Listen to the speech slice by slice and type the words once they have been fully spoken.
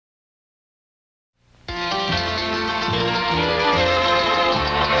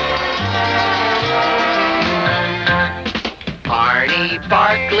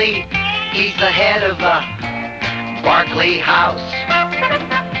Barkley, he's the head of the Barkley house.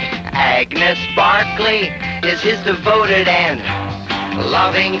 Agnes Barkley is his devoted and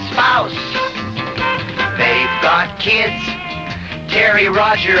loving spouse. They've got kids, Terry,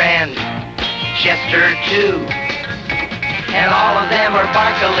 Roger, and Chester too. And all of them are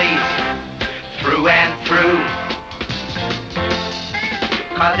Barkleys, through and through.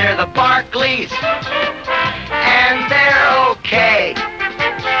 'Cause they're the Barkleys, and they're okay.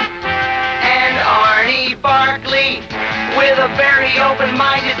 And Arnie Barkley, with a very open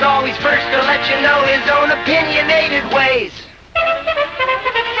mind, is always first to let you know his own opinionated ways.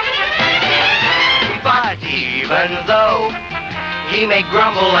 But even though he may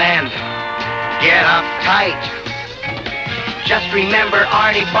grumble and get uptight, just remember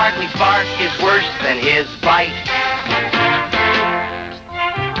Arnie Barkley's bark is worse than his bite.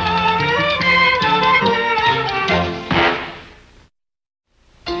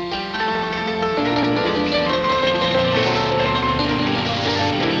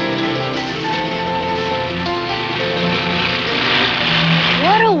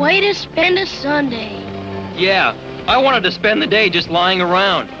 What a way to spend a Sunday. Yeah, I wanted to spend the day just lying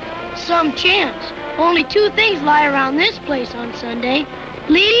around. Some chance. Only two things lie around this place on Sunday.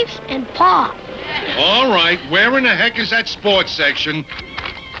 Leaves and pop. All right, where in the heck is that sports section?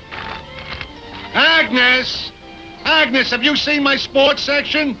 Agnes! Agnes, have you seen my sports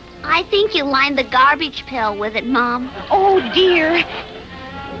section? I think you lined the garbage pail with it, Mom. Oh, dear.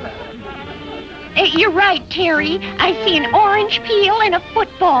 You're right, Terry. I see an orange peel and a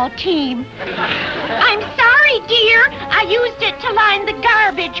football team. I'm sorry, dear. I used it to line the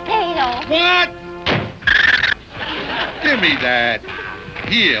garbage pail. What? Give me that.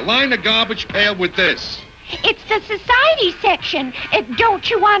 Here, line the garbage pail with this. It's the society section. Don't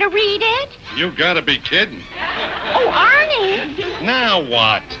you want to read it? You gotta be kidding. Oh, Arnie. Now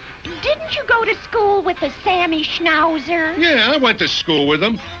what? Didn't you go to school with the Sammy Schnauzer? Yeah, I went to school with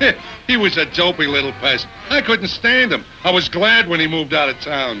him. He was a dopey little pest. I couldn't stand him. I was glad when he moved out of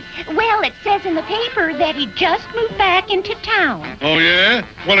town. Well, it says in the paper that he just moved back into town. Oh, yeah?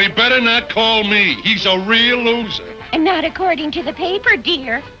 Well, he better not call me. He's a real loser. And not according to the paper,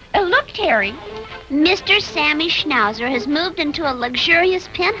 dear. Look, Terry. Mr. Sammy Schnauzer has moved into a luxurious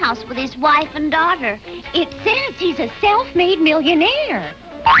penthouse with his wife and daughter. It says he's a self-made millionaire.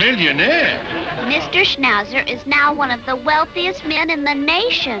 Millionaire? Mr. Schnauzer is now one of the wealthiest men in the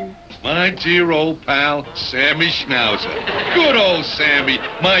nation. My dear old pal, Sammy Schnauzer. Good old Sammy,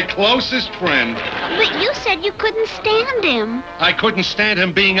 my closest friend. But you said you couldn't stand him. I couldn't stand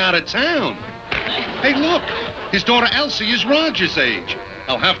him being out of town. Hey, look, his daughter Elsie is Roger's age.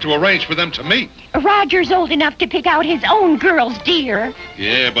 I'll have to arrange for them to meet. Roger's old enough to pick out his own girls, dear.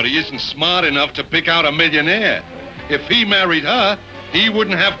 Yeah, but he isn't smart enough to pick out a millionaire. If he married her, he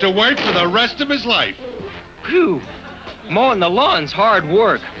wouldn't have to work for the rest of his life. Phew. Mowing the lawn's hard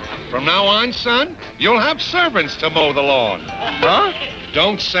work. From now on, son, you'll have servants to mow the lawn. Huh?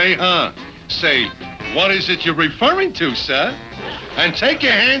 Don't say huh. Say, what is it you're referring to, sir? And take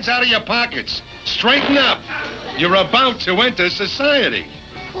your hands out of your pockets. Straighten up. You're about to enter society.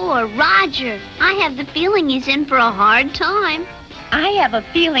 Poor Roger. I have the feeling he's in for a hard time. I have a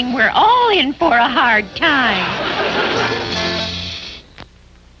feeling we're all in for a hard time.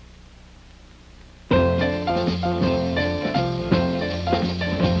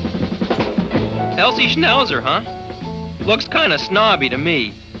 Elsie Schnauzer, huh? Looks kind of snobby to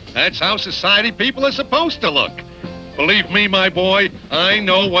me. That's how society people are supposed to look. Believe me, my boy, I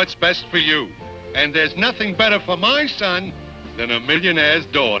know what's best for you. And there's nothing better for my son than a millionaire's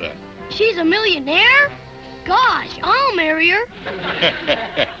daughter. She's a millionaire? Gosh, I'll marry her.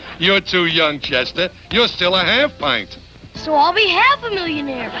 You're too young, Chester. You're still a half pint. So I'll be half a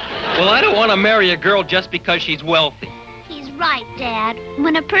millionaire. Well, I don't want to marry a girl just because she's wealthy. He's right, Dad.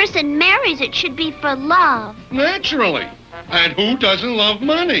 When a person marries, it should be for love. Naturally. And who doesn't love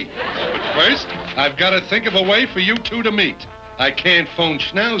money? First, I've got to think of a way for you two to meet. I can't phone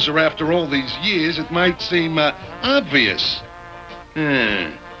Schnauzer after all these years. It might seem obvious.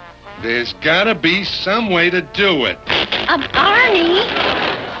 There's got to be some way to do it. Arnie?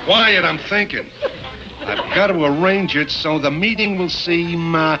 Quiet, I'm thinking. I've got to arrange it so the meeting will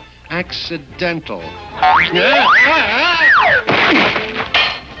seem accidental.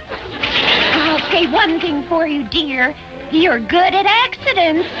 I'll say one thing for you, dear. You're good at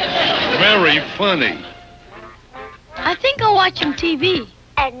accidents. Very funny. I think I'll watch some TV.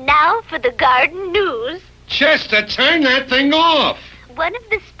 And now for the garden news. Chester, turn that thing off. One of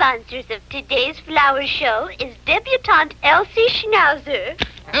the sponsors of today's flower show is debutante Elsie Schnauzer.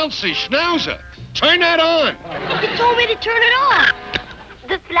 Elsie Schnauzer, turn that on. You told me to turn it off.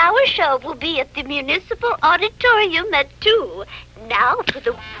 The flower show will be at the Municipal Auditorium at 2. Now for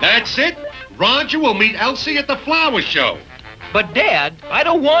the... That's it. Roger will meet Elsie at the flower show. But, Dad, I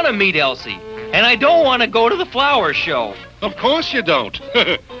don't want to meet Elsie. And I don't want to go to the flower show. Of course you don't.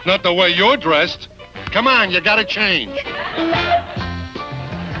 Not the way you're dressed. Come on, you gotta change.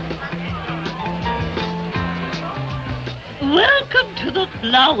 Welcome to the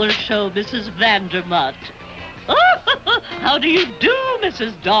flower show, Mrs. Vandermont. Oh, how do you do,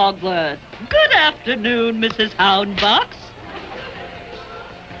 Mrs. Dogworth? Good afternoon, Mrs. Houndbox.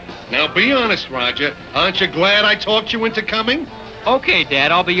 Now be honest, Roger. Aren't you glad I talked you into coming? Okay,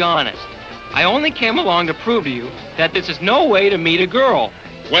 Dad, I'll be honest. I only came along to prove to you that this is no way to meet a girl.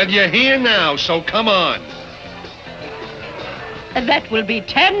 Well, you're here now, so come on. That will be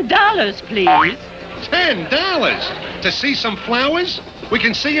 $10, please. $10? To see some flowers? We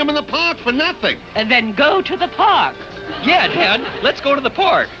can see them in the park for nothing. And then go to the park. Yeah, Dad, let's go to the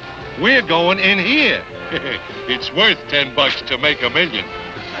park. We're going in here. It's worth $10 to make $1 million.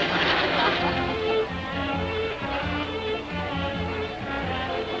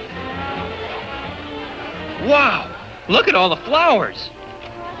 Wow, look at all the flowers.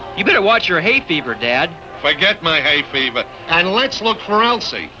 You better watch your hay fever, Dad. Forget my hay fever, and let's look for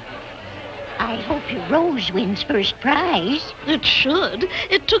Elsie. I hope your rose wins first prize. It should.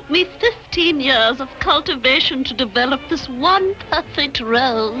 It took me 15 years of cultivation to develop this one perfect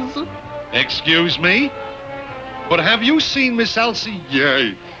rose. Excuse me? But have you seen Miss Elsie?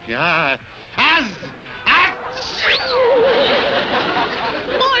 Yeah.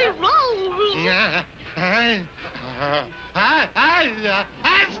 My rose!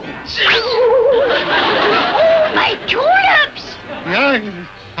 My tulips!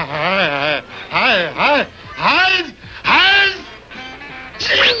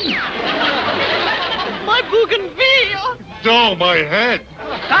 My bougainvillea! Oh, my head.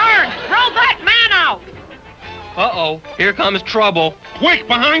 Guard, throw that man out! Uh-oh, here comes trouble. Quick,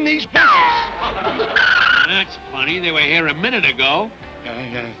 behind these bushes. That's funny. They were here a minute ago.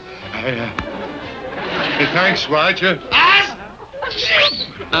 Thanks, Roger.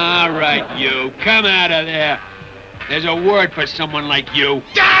 All right, you. Come out of there. There's a word for someone like you.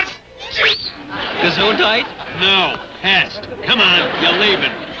 Gesundheit? No, Pest. Come on, you're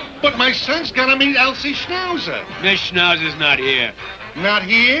leaving. But my son's gonna meet Elsie Schnauzer. Miss Schnauzer's not here. Not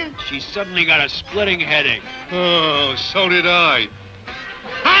here? She suddenly got a splitting headache. Oh, so did I.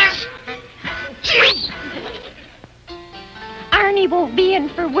 Arnie won't be in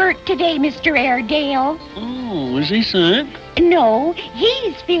for work today, Mr. Airedale. Oh, is he sick? No,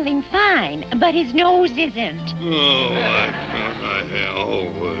 he's feeling fine, but his nose isn't. Oh, what the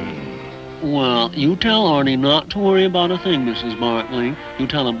hell? Well, you tell Arnie not to worry about a thing, Mrs. Barkley. You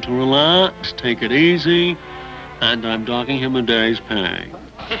tell him to relax, take it easy, and I'm docking him a day's pay.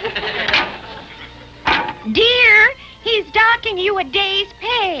 Dear, he's docking you a day's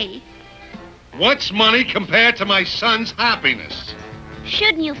pay. What's money compared to my son's happiness?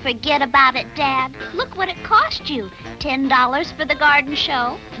 Shouldn't you forget about it, Dad? Look what it cost you. $10 for the garden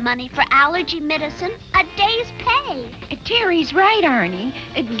show, money for allergy medicine, a day's pay. Terry's right, Arnie.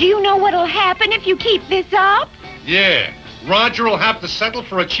 Do you know what'll happen if you keep this up? Yeah, Roger will have to settle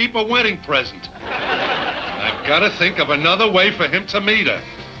for a cheaper wedding present. I've got to think of another way for him to meet her.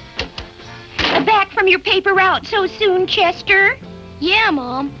 Back from your paper route so soon, Chester? Yeah,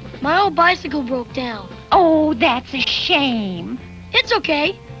 Mom. My old bicycle broke down. Oh, that's a shame. It's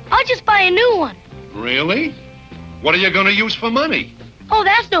okay. I'll just buy a new one. Really? What are you going to use for money? Oh,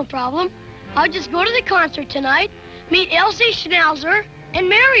 that's no problem. I'll just go to the concert tonight, meet Elsie Schnauzer, and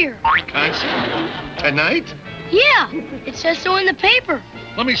marry her. Concert? Tonight? Yeah, it says so in the paper.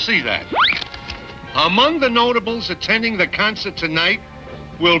 Let me see that. Among the notables attending the concert tonight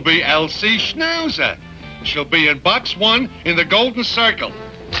will be Elsie Schnauzer. She'll be in box 1 in the Golden Circle.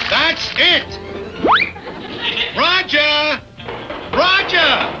 That's it! Roger!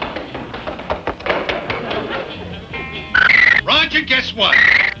 Roger! Roger, guess what?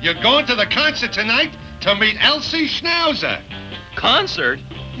 You're going to the concert tonight to meet Elsie Schnauzer. Concert?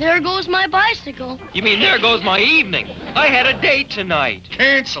 There goes my bicycle. You mean there goes my evening? I had a date tonight.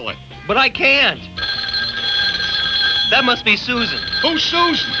 Cancel it. But I can't. That must be Susan. Who's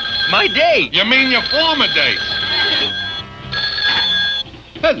Susan? My date. You mean your former date?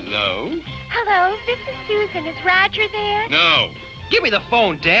 Hello? Hello, this is Susan. Is Roger there? No. Give me the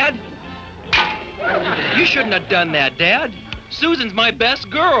phone, Dad. You shouldn't have done that, Dad. Susan's my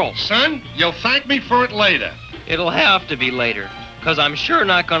best girl. Son, you'll thank me for it later. It'll have to be later, because I'm sure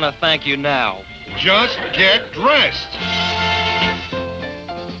not going to thank you now. Just get dressed.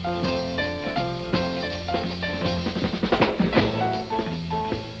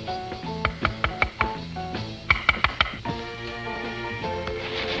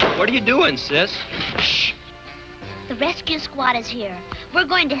 What are you doing, sis? Shh. The rescue squad is here. We're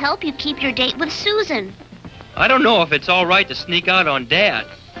going to help you keep your date with Susan. I don't know if it's all right to sneak out on Dad.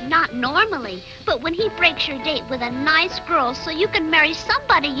 Not normally, but when he breaks your date with a nice girl so you can marry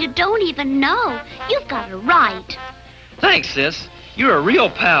somebody you don't even know, you've got a right. Thanks, sis. You're a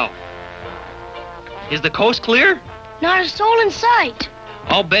real pal. Is the coast clear? Not a soul in sight.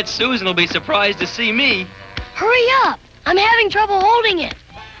 I'll bet Susan will be surprised to see me. Hurry up. I'm having trouble holding it.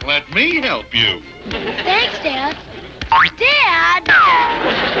 Let me help you. Thanks, Dad. Dad!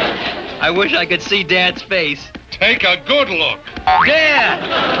 I wish I could see Dad's face. Take a good look. Dad!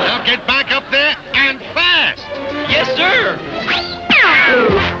 Now get back up there and fast. Yes, sir.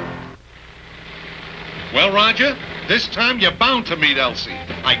 Well, Roger, this time you're bound to meet Elsie.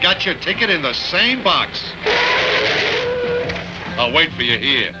 I got your ticket in the same box. I'll wait for you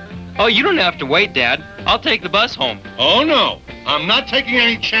here. Oh, you don't have to wait, Dad. I'll take the bus home. Oh, no. I'm not taking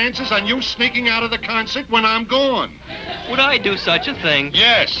any chances on you sneaking out of the concert when I'm gone. Would I do such a thing?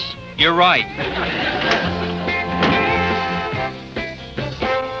 Yes. You're right.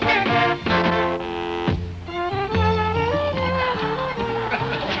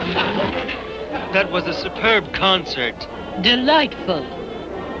 That was a superb concert. Delightful.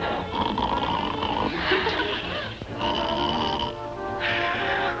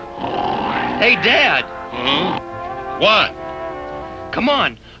 Hey, Dad. What? Come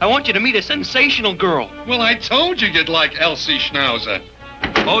on. I want you to meet a sensational girl. Well, I told you you'd like Elsie Schnauzer.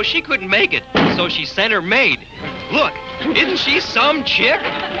 Oh, she couldn't make it, so she sent her maid. Look, isn't she some chick?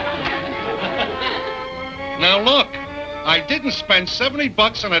 Now, look. I didn't spend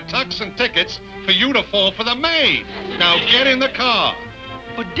 $70 on a tux and tickets for you to fall for the maid. Now get in the car.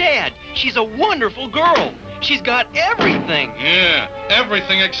 But, Dad, she's a wonderful girl. She's got everything. Yeah,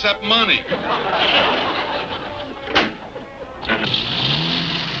 everything except money.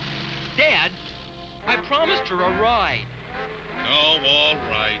 Dad, I promised her a ride. Oh, all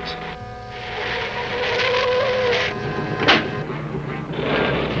right.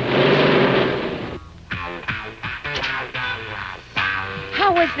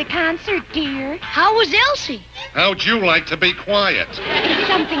 How was the concert, dear? How was Elsie? How'd you like to be quiet?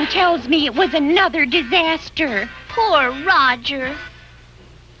 Something tells me it was another disaster. Poor Roger.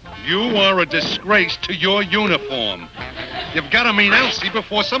 You are a disgrace to your uniform. You've got to meet Elsie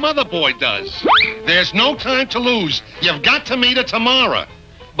before some other boy does. There's no time to lose. You've got to meet her tomorrow.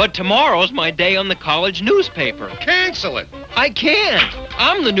 But tomorrow's my day on the college newspaper. Cancel it. I can't.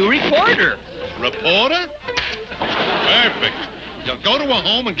 I'm the new reporter. Reporter? Perfect. You'll go to her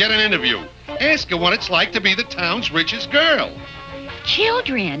home and get an interview. Ask her what it's like to be the town's richest girl.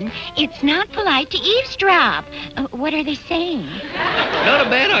 Children, it's not polite to eavesdrop. What are they saying? Not a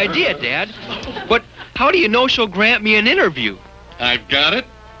bad idea, Dad. But how do you know she'll grant me an interview? I've got it.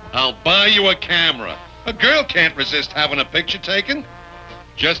 I'll buy you a camera. A girl can't resist having a picture taken.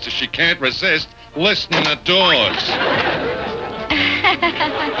 Just as she can't resist listening to doors.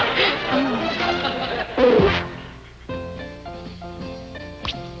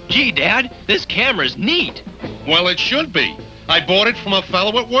 Gee, Dad, this camera's neat. Well, it should be. I bought it from a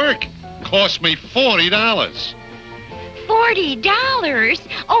fellow at work. Cost me $40. $40?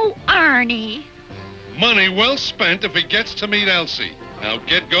 Oh, Arnie. Money well spent if he gets to meet Elsie. Now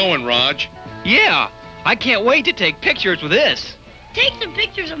get going, Raj. Yeah, I can't wait to take pictures with this. Take some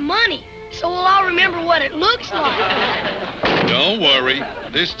pictures of money, so we'll all remember what it looks like. Don't worry.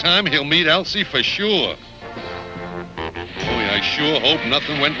 This time he'll meet Elsie for sure. Boy, I sure hope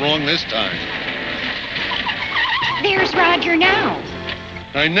nothing went wrong this time. There's Roger now.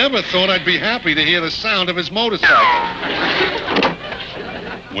 I never thought I'd be happy to hear the sound of his motorcycle.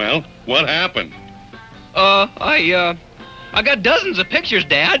 Well, what happened? I got dozens of pictures,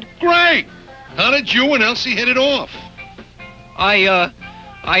 Dad. Great! How did you and Elsie hit it off?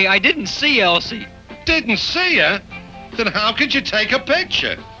 I didn't see Elsie. Didn't see her? Then how could you take a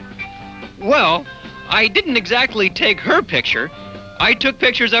picture? Well, I didn't exactly take her picture. I took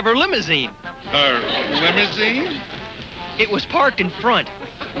pictures of her limousine. Her limousine? It was parked in front.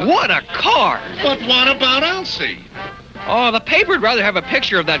 What a car! But what about Elsie? Oh, the paper'd rather have a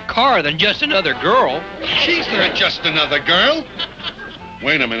picture of that car than just another girl. She's not just another girl.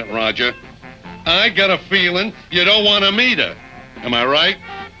 Wait a minute, Roger. I got a feeling you don't want to meet her. Am I right?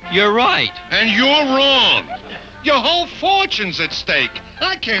 You're right. And you're wrong. Your whole fortune's at stake.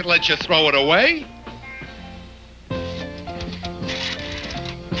 I can't let you throw it away.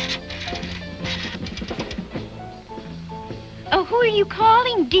 Oh, who are you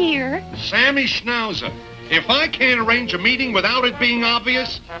calling, dear? Sammy Schnauzer. If I can't arrange a meeting without it being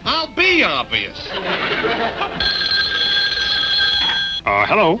obvious, I'll be obvious.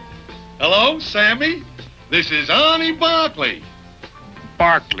 Hello. Hello, Sammy? This is Arnie Barkley.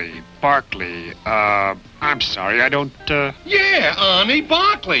 Barkley. I'm sorry, I don't, Yeah, Arnie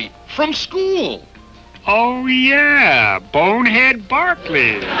Barkley, from school. Oh, yeah, Bonehead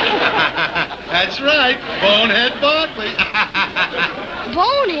Barkley. That's right, Bonehead Barkley.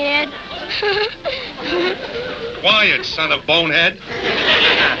 Bonehead? Quiet, son of Bonehead.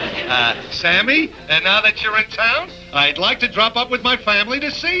 Sammy, and now that you're in town, I'd like to drop up with my family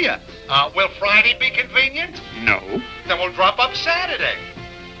to see you. Will Friday be convenient? No. Then we'll drop up Saturday.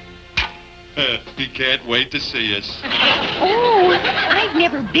 He can't wait to see us. Oh, I've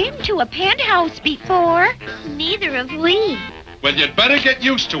never been to a penthouse before. Neither have we. Well, you'd better get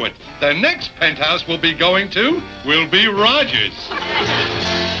used to it. The next penthouse we'll be going to will be Rogers.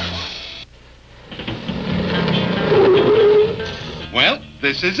 Well,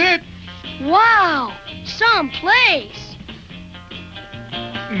 this is it. Wow, some place.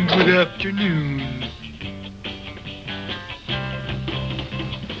 Good afternoon.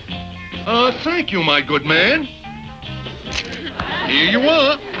 Thank you, my good man. Here you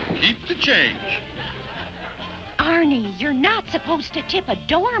are. Keep the change. Arnie, you're not supposed to tip a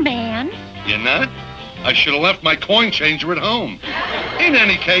doorman. You're not? I should have left my coin changer at home. In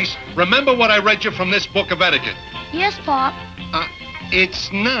any case, remember what I read you from this book of etiquette. Yes, Pop.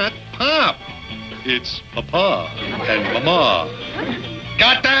 It's not Pop. It's Papa and Mama.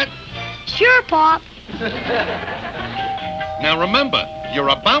 Got that? Sure, Pop. Now remember, you're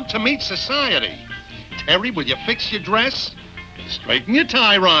about to meet society. Terry, will you fix your dress? Straighten your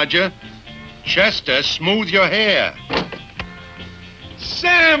tie, Roger. Chester, smooth your hair.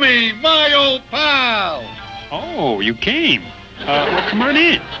 Sammy, my old pal! Oh, you came. Come on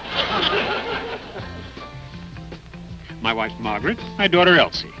in. My wife, Margaret. My daughter,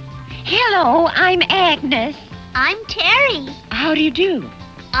 Elsie. Hello, I'm Agnes. I'm Terry. How do you do?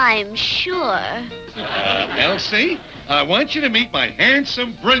 I'm sure. Elsie, I want you to meet my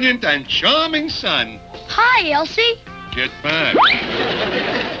handsome, brilliant, and charming son. Hi, Elsie. Get back.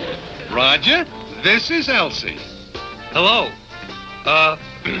 Roger, this is Elsie. Hello.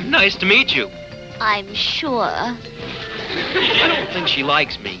 Nice to meet you. I'm sure. I don't think she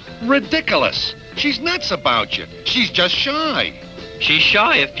likes me. Ridiculous. She's nuts about you. She's just shy. She's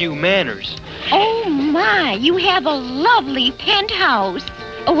shy of few manners. Oh, my, you have a lovely penthouse.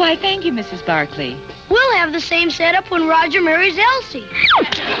 Oh, why, thank you, Mrs. Barkley. We'll have the same setup when Roger marries Elsie.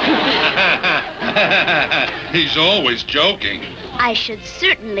 He's always joking. I should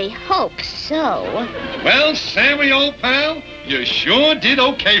certainly hope so. Well, Sammy, old pal, you sure did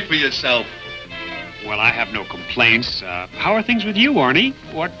okay for yourself. Well, I have no complaints. How are things with you, Arnie?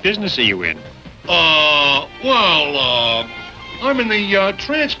 What business are you in? I'm in the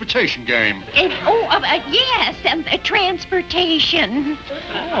transportation game. Yes, transportation.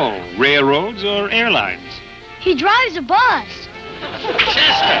 Oh, railroads or airlines? He drives a bus.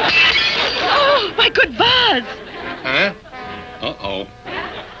 Chester! Oh, my good buzz. Huh? Uh-oh.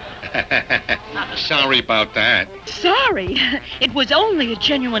 Sorry about that. Sorry, it was only a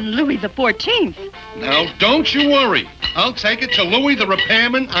genuine Louis XIV. Now, don't you worry. I'll take it to Louis the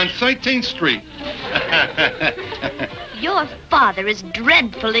Repairman on 13th Street. Your father is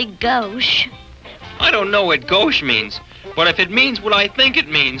dreadfully gauche. I don't know what gauche means, but if it means what I think it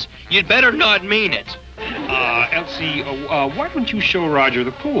means, you'd better not mean it. Elsie, why don't you show Roger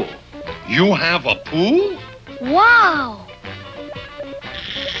the pool? You have a pool? Wow.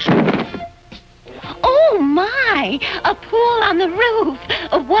 Oh, my, a pool on the roof.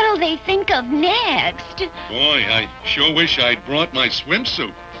 What'll they think of next? Boy, I sure wish I'd brought my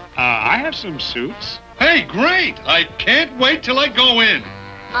swimsuit. I have some suits. Hey, great! I can't wait till I go in.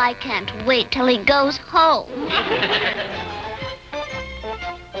 I can't wait till he goes home.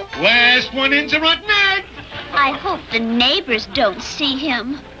 Last one in's a rotten egg. I hope the neighbors don't see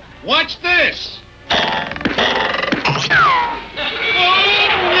him. Watch this.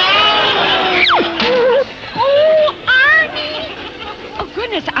 Oh, Arnie! Oh,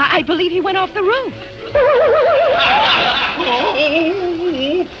 goodness, I believe he went off the roof.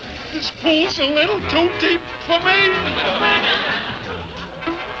 Oh, this pool's a little too deep for me.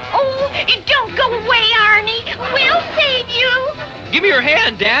 Oh, don't go away, Arnie. We'll save you. Give me your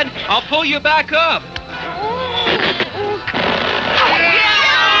hand, Dad. I'll pull you back up.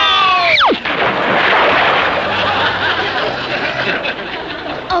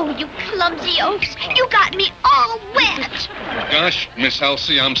 Oh, you clumsy oafs. You got me all wet. Gosh, Miss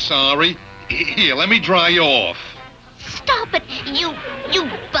Elsie, I'm sorry. Here, let me dry you off. Stop it, you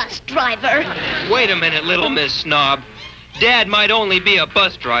bus driver. Wait a minute, little Miss Snob. Dad might only be a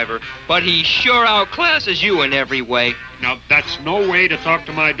bus driver, but he sure outclasses you in every way. Now, that's no way to talk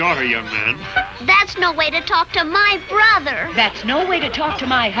to my daughter, young man. That's no way to talk to my brother. That's no way to talk to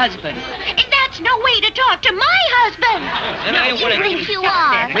my husband. And that's no way to talk to my husband. And I You wanna- think you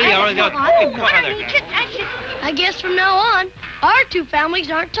are. Me, I only got Oh, father. I guess from now on, our two families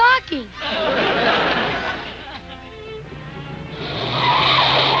aren't talking.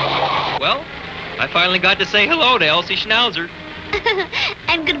 Well, I finally got to say hello to Elsie Schnauzer.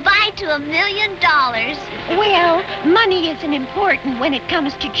 And goodbye to $1 million. Well, money isn't important when it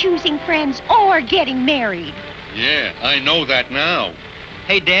comes to choosing friends or getting married. Yeah, I know that now.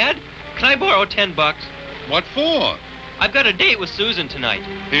 Hey, Dad, can I borrow $10? What for? I've got a date with Susan tonight.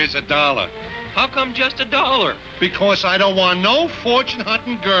 Here's $1. How come just $1? Because I don't want no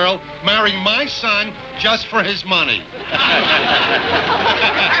fortune-hunting girl marrying my son just for his money.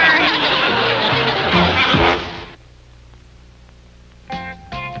 Ernie.